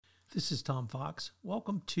This is Tom Fox.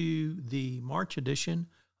 Welcome to the March edition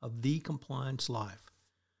of The Compliance Life.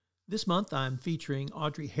 This month I'm featuring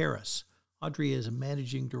Audrey Harris. Audrey is a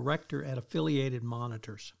managing director at Affiliated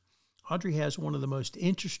Monitors. Audrey has one of the most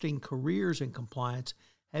interesting careers in compliance,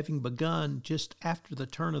 having begun just after the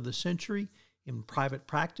turn of the century in private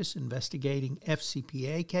practice investigating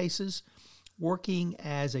FCPA cases, working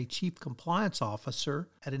as a chief compliance officer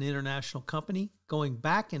at an international company, going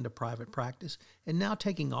back into private practice, and now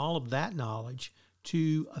taking all of that knowledge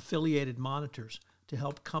to Affiliated Monitors to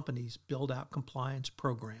help companies build out compliance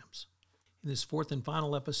programs. In this fourth and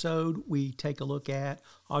final episode, we take a look at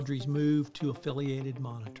Audrey's move to Affiliated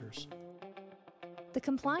Monitors. The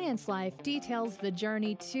Compliance Life details the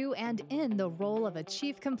journey to and in the role of a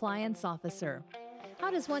Chief Compliance Officer. How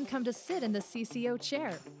does one come to sit in the CCO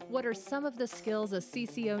chair? What are some of the skills a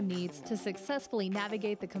CCO needs to successfully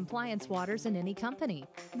navigate the compliance waters in any company?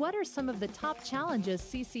 What are some of the top challenges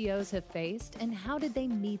CCOs have faced, and how did they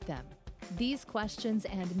meet them? These questions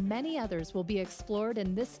and many others will be explored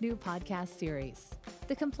in this new podcast series.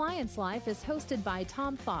 The Compliance Life is hosted by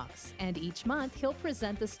Tom Fox, and each month he'll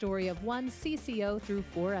present the story of one CCO through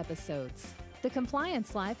 4 episodes. The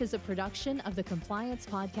Compliance Life is a production of the Compliance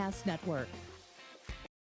Podcast Network.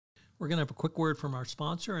 We're going to have a quick word from our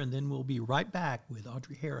sponsor, and then we'll be right back with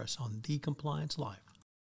Audrey Harris on The Compliance Life.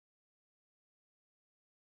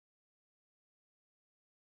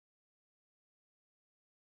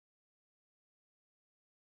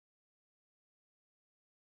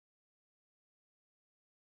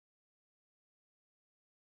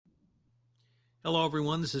 Hello,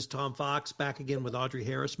 everyone. This is Tom Fox, back again with Audrey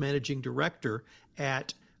Harris, Managing Director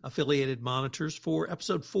at Affiliated Monitors, for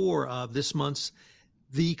Episode 4 of this month's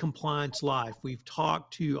The Compliance Life. We've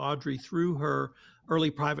talked to Audrey through her early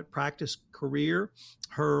private practice career,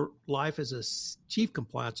 her life as a chief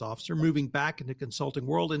compliance officer, moving back into consulting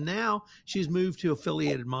world, and now she's moved to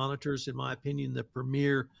Affiliated Monitors, in my opinion, the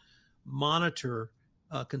premier monitor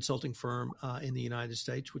consulting firm in the United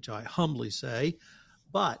States, which I humbly say.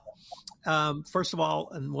 But first of all,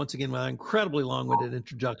 and once again, with an incredibly long-winded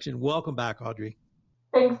introduction, welcome back, Audrey.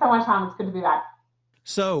 Thanks so much, Tom. It's good to be back.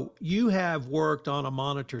 So you have worked on a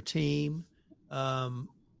monitor team.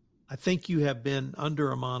 I think you have been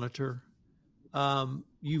under a monitor.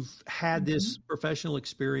 You've had this professional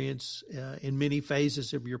experience in many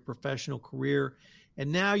phases of your professional career,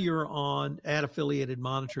 and now you're at Affiliated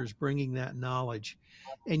Monitors bringing that knowledge.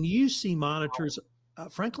 And you see monitors,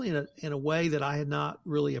 frankly, in a way that I had not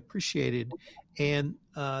really appreciated, and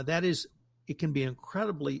that is it can be an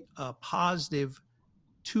incredibly positive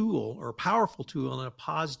tool or a powerful tool and a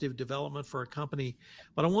positive development for a company.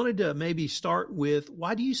 But I wanted to maybe start with,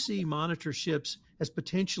 why do you see monitorships as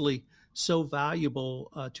potentially so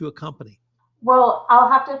valuable to a company? Well, I'll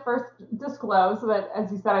have to first disclose that,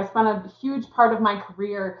 as you said, I spent a huge part of my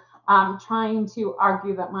career trying to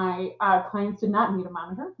argue that my clients did not need a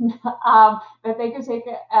monitor, that they could take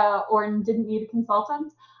it or didn't need a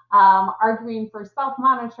consultant, arguing for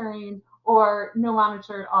self-monitoring or no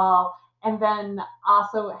monitor at all. And then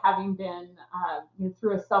also having been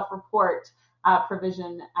through a self-report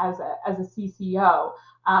provision as a CCO.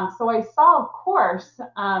 So I saw, of course,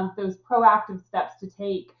 those proactive steps to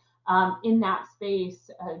take in that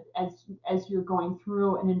space as you're going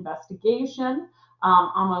through an investigation,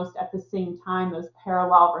 almost at the same time, those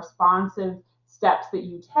parallel responsive steps that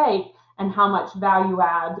you take and how much value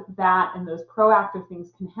add that and those proactive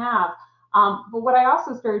things can have. But what I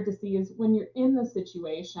also started to see is when you're in the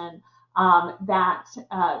situation, that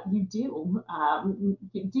you do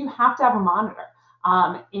have to have a monitor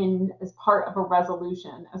as part of a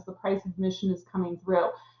resolution, as the price of admission is coming through,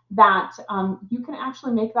 that you can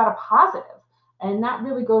actually make that a positive. And that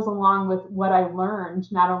really goes along with what I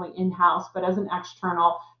learned, not only in-house, but as an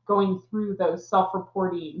external, going through those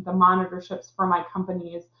self-reporting, the monitorships for my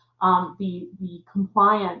companies, the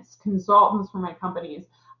compliance consultants for my companies.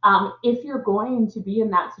 If you're going to be in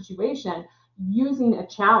that situation, using a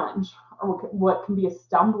challenge or what can be a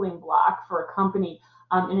stumbling block for a company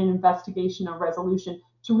in an investigation or resolution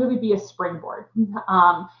to really be a springboard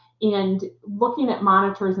and looking at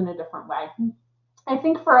monitors in a different way. I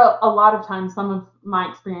think for a lot of times, some of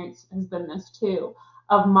my experience has been this too,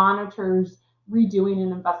 of monitors redoing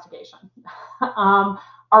an investigation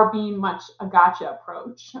are being much a gotcha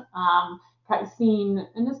approach. Seen,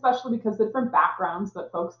 and especially because the different backgrounds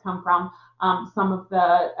that folks come from, some of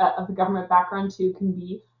the government background too can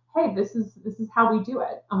be, hey, this is how we do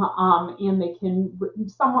it, and they can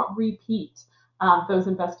somewhat repeat those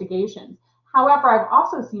investigations. However, I've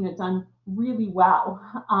also seen it done really well,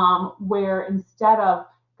 where instead of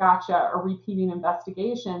gotcha or repeating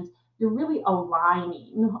investigations, you're really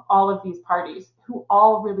aligning all of these parties who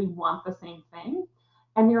all really want the same thing.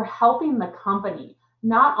 And you're helping the company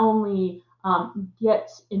not only get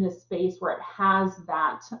in a space where it has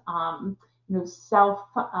that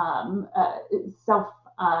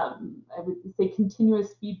I would say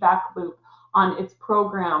continuous feedback loop on its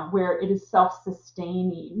program where it is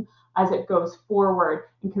self-sustaining as it goes forward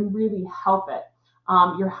and can really help it.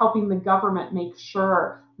 You're helping the government make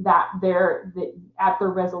sure that at their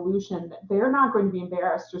resolution that they're not going to be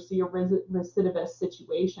embarrassed or see a recidivist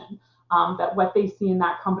situation, that what they see in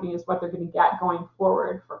that company is what they're going to get going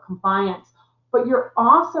forward for compliance. But you're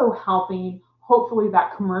also helping, hopefully,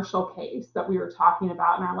 that commercial case that we were talking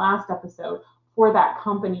about in our last episode for that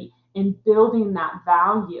company in building that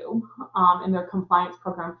value in their compliance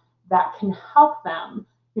program that can help them,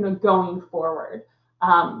 going forward.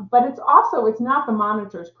 But it's not the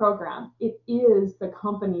monitor's program. It is the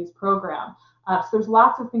company's program. So there's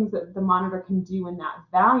lots of things that the monitor can do in that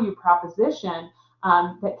value proposition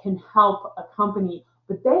that can help a company,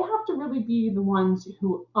 but they have to really be the ones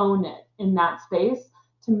who own it in that space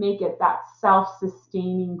to make it that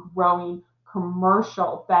self-sustaining, growing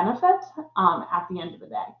commercial benefit at the end of the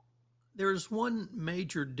day. There's one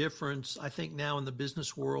major difference, I think, now in the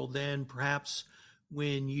business world than perhaps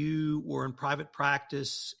when you were in private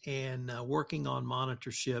practice and working on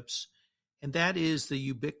monitorships, and that is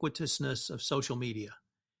the ubiquitousness of social media.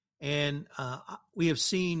 And we have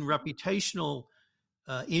seen reputational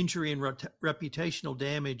injury and reputational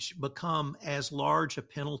damage become as large a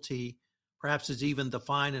penalty, perhaps as even the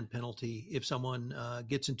fine and penalty, if someone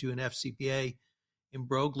gets into an FCPA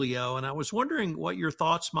imbroglio. And I was wondering what your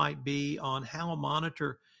thoughts might be on how a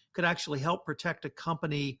monitor could actually help protect a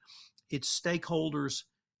company, its stakeholders,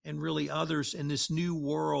 and really others in this new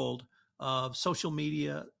world of social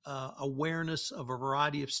media, awareness of a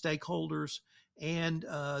variety of stakeholders, and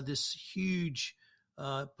this huge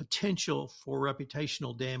potential for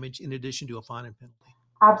reputational damage in addition to a fine and penalty.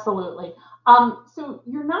 Absolutely. So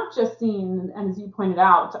you're not just seeing, and as you pointed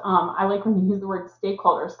out, I like when you use the word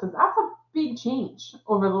stakeholders, because that's a big change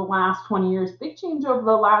over the last 20 years, big change over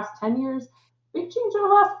the last 10 years, big change over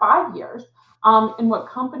the last 5 years. And what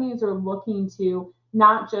companies are looking to,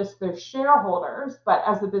 not just their shareholders, but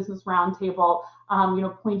as the Business Roundtable,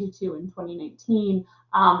 pointed to in 2019,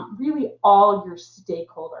 really all your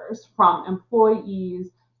stakeholders, from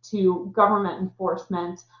employees to government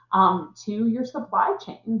enforcement, to your supply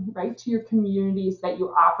chain, right, to your communities that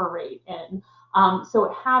you operate in.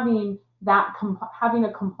 So having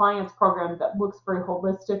a compliance program that looks very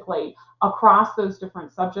holistically across those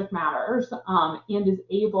different subject matters, and is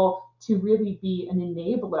able to really be an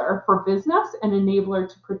enabler for business, an enabler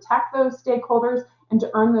to protect those stakeholders and to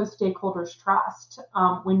earn those stakeholders' trust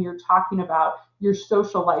when you're talking about your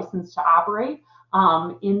social license to operate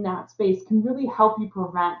in that space, can really help you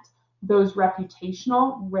prevent those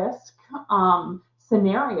reputational risk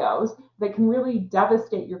scenarios that can really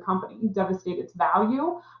devastate your company, devastate its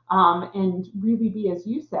value, and really be, as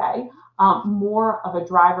you say, more of a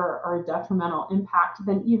driver or a detrimental impact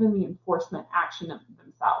than even the enforcement action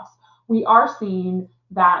themselves. We are seeing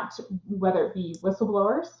that, whether it be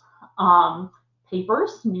whistleblowers,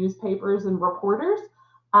 newspapers and reporters,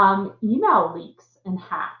 email leaks and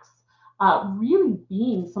hacks, really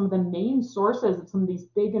being some of the main sources of some of these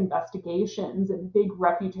big investigations and big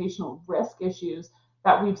reputational risk issues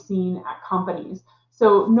that we've seen at companies.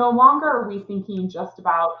 So no longer are we thinking just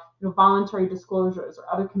about voluntary disclosures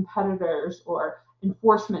or other competitors or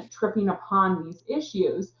enforcement tripping upon these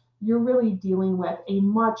issues. You're really dealing with a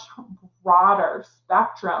much broader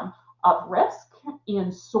spectrum of risk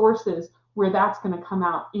and sources where that's going to come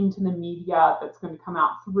out into the media, that's going to come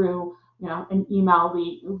out through an email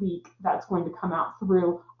leak, that's going to come out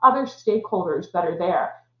through other stakeholders that are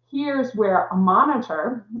there. Here's where a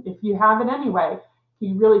monitor, if you have it anyway,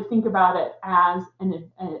 you really think about it as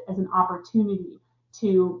an opportunity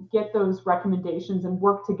to get those recommendations and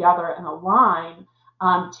work together and align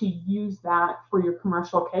to use that for your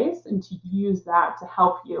commercial case and to use that to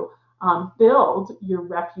help you build your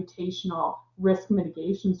reputational risk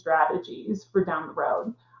mitigation strategies for down the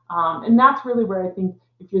road. And that's really where I think,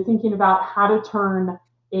 if you're thinking about how to turn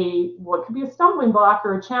what could be a stumbling block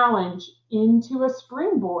or a challenge into a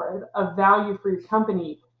springboard of value for your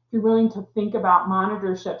company, if you're willing to think about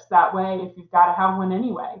monitorships that way, if you've got to have one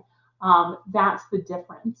anyway, that's the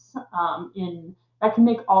difference that can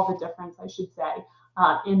make all the difference, I should say,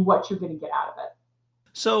 in what you're going to get out of it.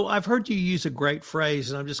 So I've heard you use a great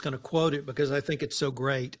phrase, and I'm just going to quote it because I think it's so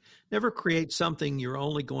great. Never create something you're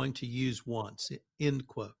only going to use once, end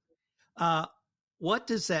quote. What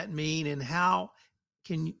does that mean, and how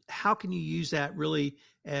how can you use that really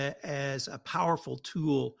as a powerful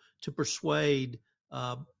tool to persuade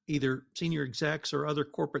either senior execs or other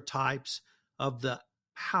corporate types of the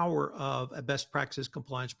power of a best practices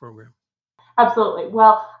compliance program? Absolutely.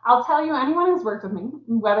 Well, I'll tell you, anyone who's worked with me,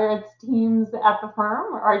 whether it's teams at the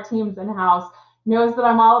firm or teams in-house, knows that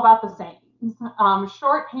I'm all about the sayings.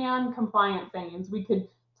 Shorthand compliance sayings, we could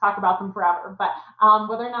talk about them forever, but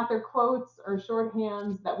whether or not they're quotes or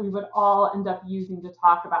shorthands that we would all end up using to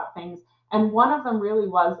talk about things. And one of them really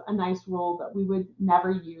was a nice rule that we would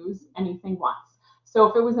never use anything once. So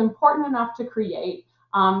if it was important enough to create,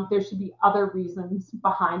 there should be other reasons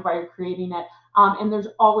behind why you're creating it. And there's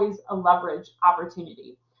always a leverage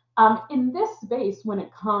opportunity. In this space, when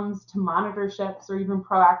it comes to monitorships or even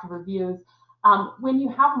proactive reviews, when you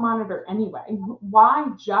have a monitor anyway, why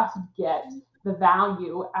just get the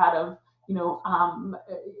value out of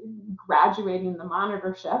graduating the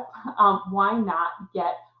monitorship? Why not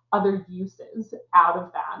get other uses out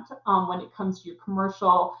of that when it comes to your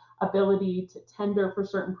commercial ability to tender for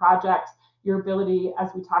certain projects, your ability, as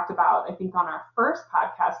we talked about, I think on our first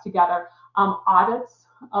podcast together, audits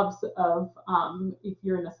of if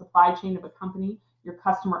you're in a supply chain of a company, your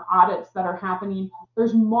customer audits that are happening.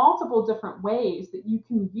 There's multiple different ways that you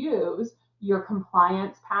can use your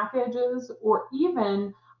compliance packages or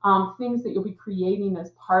even things that you'll be creating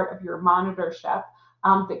as part of your monitorship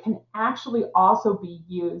that can actually also be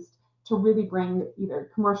used to really bring either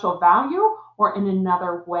commercial value or in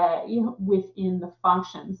another way within the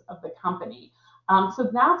functions of the company. So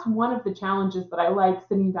that's one of the challenges that I like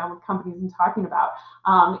sitting down with companies and talking about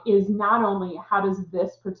is not only how does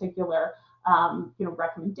this particular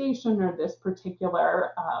recommendation or this particular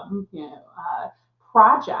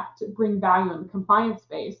project bring value in the compliance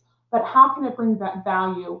space, but how can it bring that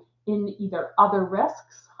value in either other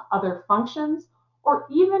risks, other functions, or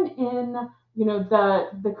even in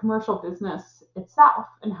the commercial business itself,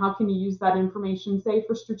 and how can you use that information, say,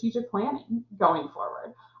 for strategic planning going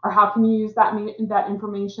forward, or how can you use that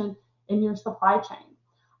information in your supply chain?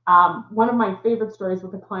 One of my favorite stories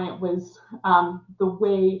with a client was the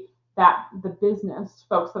way that the business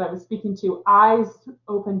folks that I was speaking to, eyes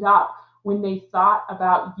opened up when they thought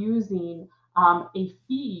about using a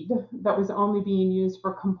feed that was only being used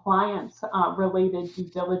for compliance related due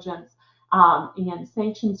diligence and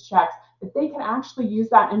sanctions checks, that they can actually use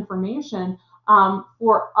that information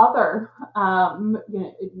for other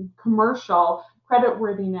commercial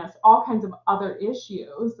creditworthiness, all kinds of other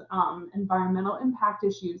issues, environmental impact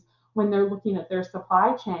issues when they're looking at their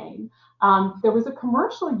supply chain. There was a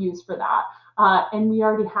commercial use for that, and we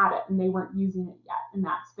already had it, and they weren't using it yet in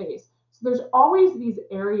that space. So there's always these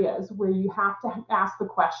areas where you have to ask the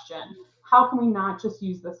question, how can we not just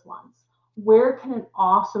use this once? Where can it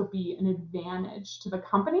also be an advantage to the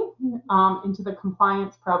company and to the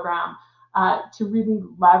compliance program to really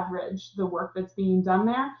leverage the work that's being done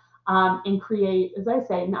there and create, as I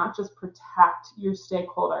say, not just protect your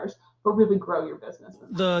stakeholders, but really grow your business.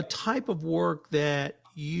 The type of work that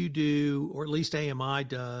you do, or at least AMI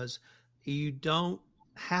does, you don't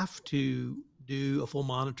have to do a full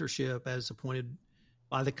monitorship as appointed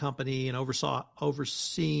by the company and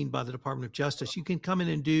overseen by the Department of Justice. You can come in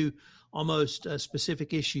and do almost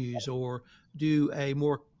specific issues or do a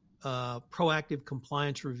more proactive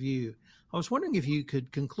compliance review. I was wondering if you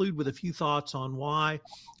could conclude with a few thoughts on why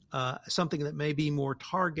something that may be more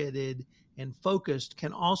targeted and focused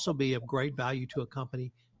can also be of great value to a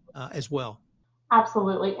company as well.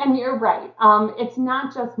 Absolutely. And you're right. It's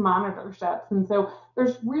not just monitorships. And so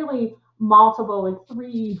there's really multiple, like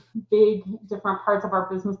three big different parts of our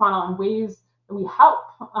business model and ways that we help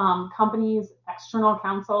companies, external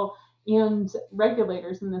counsel, and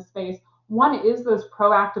regulators in this space. One is those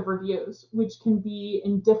proactive reviews, which can be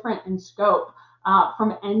different in scope,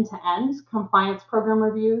 from end-to-end compliance program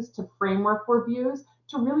reviews to framework reviews,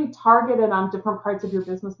 to really target it on different parts of your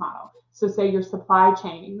business model. So say your supply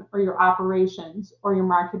chain or your operations or your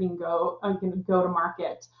marketing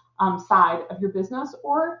go-to-market side of your business,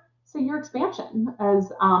 or say your expansion,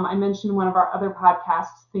 as I mentioned in one of our other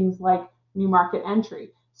podcasts, things like new market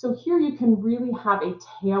entry. So here you can really have a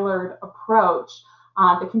tailored approach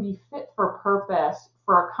that can be fit for purpose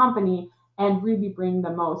for a company and really bring the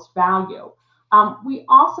most value. We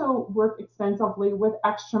also work extensively with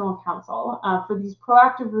external counsel for these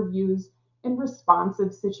proactive reviews in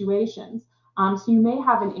responsive situations. So you may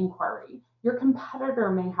have an inquiry, your competitor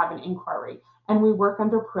may have an inquiry, and we work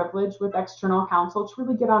under privilege with external counsel to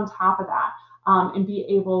really get on top of that and be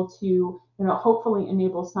able to, hopefully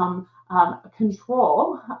enable some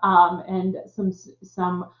control and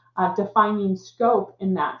some defining scope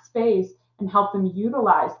in that space, and help them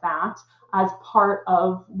utilize that as part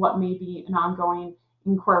of what may be an ongoing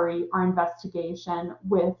inquiry or investigation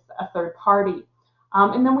with a third party.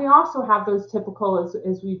 And then we also have those typical,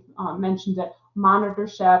 as we've mentioned it,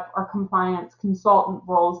 monitorship or compliance consultant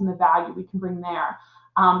roles and the value we can bring there.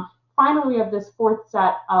 Finally, we have this fourth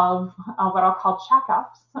set of what I'll call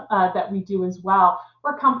checkups that we do as well,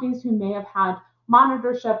 where companies who may have had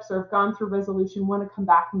monitorships or have gone through resolution want to come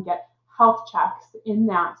back and get health checks in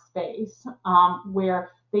that space, where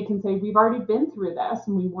they can say, we've already been through this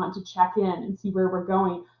and we want to check in and see where we're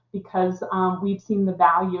going, because we've seen the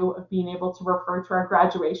value of being able to refer to our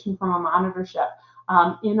graduation from a monitorship.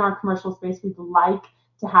 In our commercial space, we'd like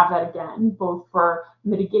to have that again, both for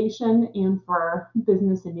mitigation and for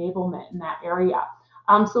business enablement in that area.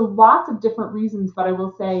 So lots of different reasons, but I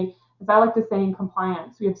will say, as I like to say in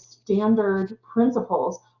compliance, we have standard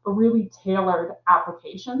principles, but really tailored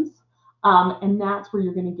applications. And that's where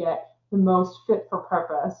you're going to get the most fit for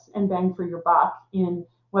purpose and bang for your buck in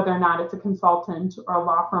whether or not it's a consultant or a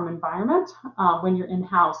law firm environment. When you're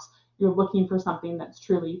in-house, you're looking for something that's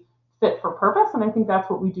truly fit for purpose. And I think that's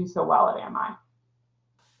what we do so well at AMI.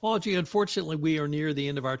 Well, Audrey, unfortunately, we are near the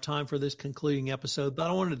end of our time for this concluding episode, but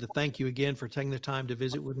I wanted to thank you again for taking the time to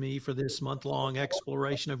visit with me for this month-long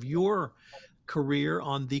exploration of your career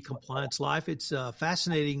on The Compliance Life. It's a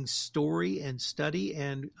fascinating story and study,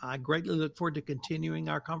 and I greatly look forward to continuing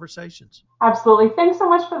our conversations. Absolutely. Thanks so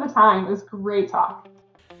much for the time. It was great talk.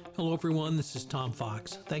 Hello, everyone. This is Tom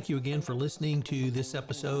Fox. Thank you again for listening to this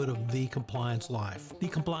episode of The Compliance Life. The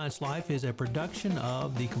Compliance Life is a production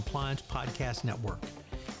of the Compliance Podcast Network.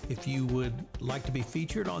 If you would like to be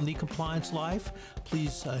featured on The Compliance Life,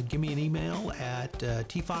 please give me an email at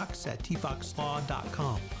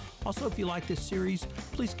tfox@tfoxlaw.com. Also, if you like this series,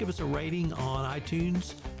 please give us a rating on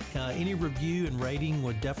iTunes. Any review and rating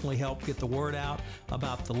would definitely help get the word out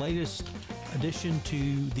about the latest addition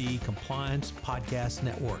to the Compliance Podcast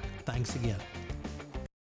Network. Thanks again.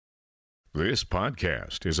 This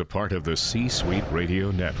podcast is a part of the C-Suite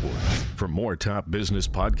Radio Network. For more top business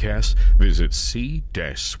podcasts, visit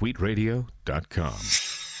c-suiteradio.com.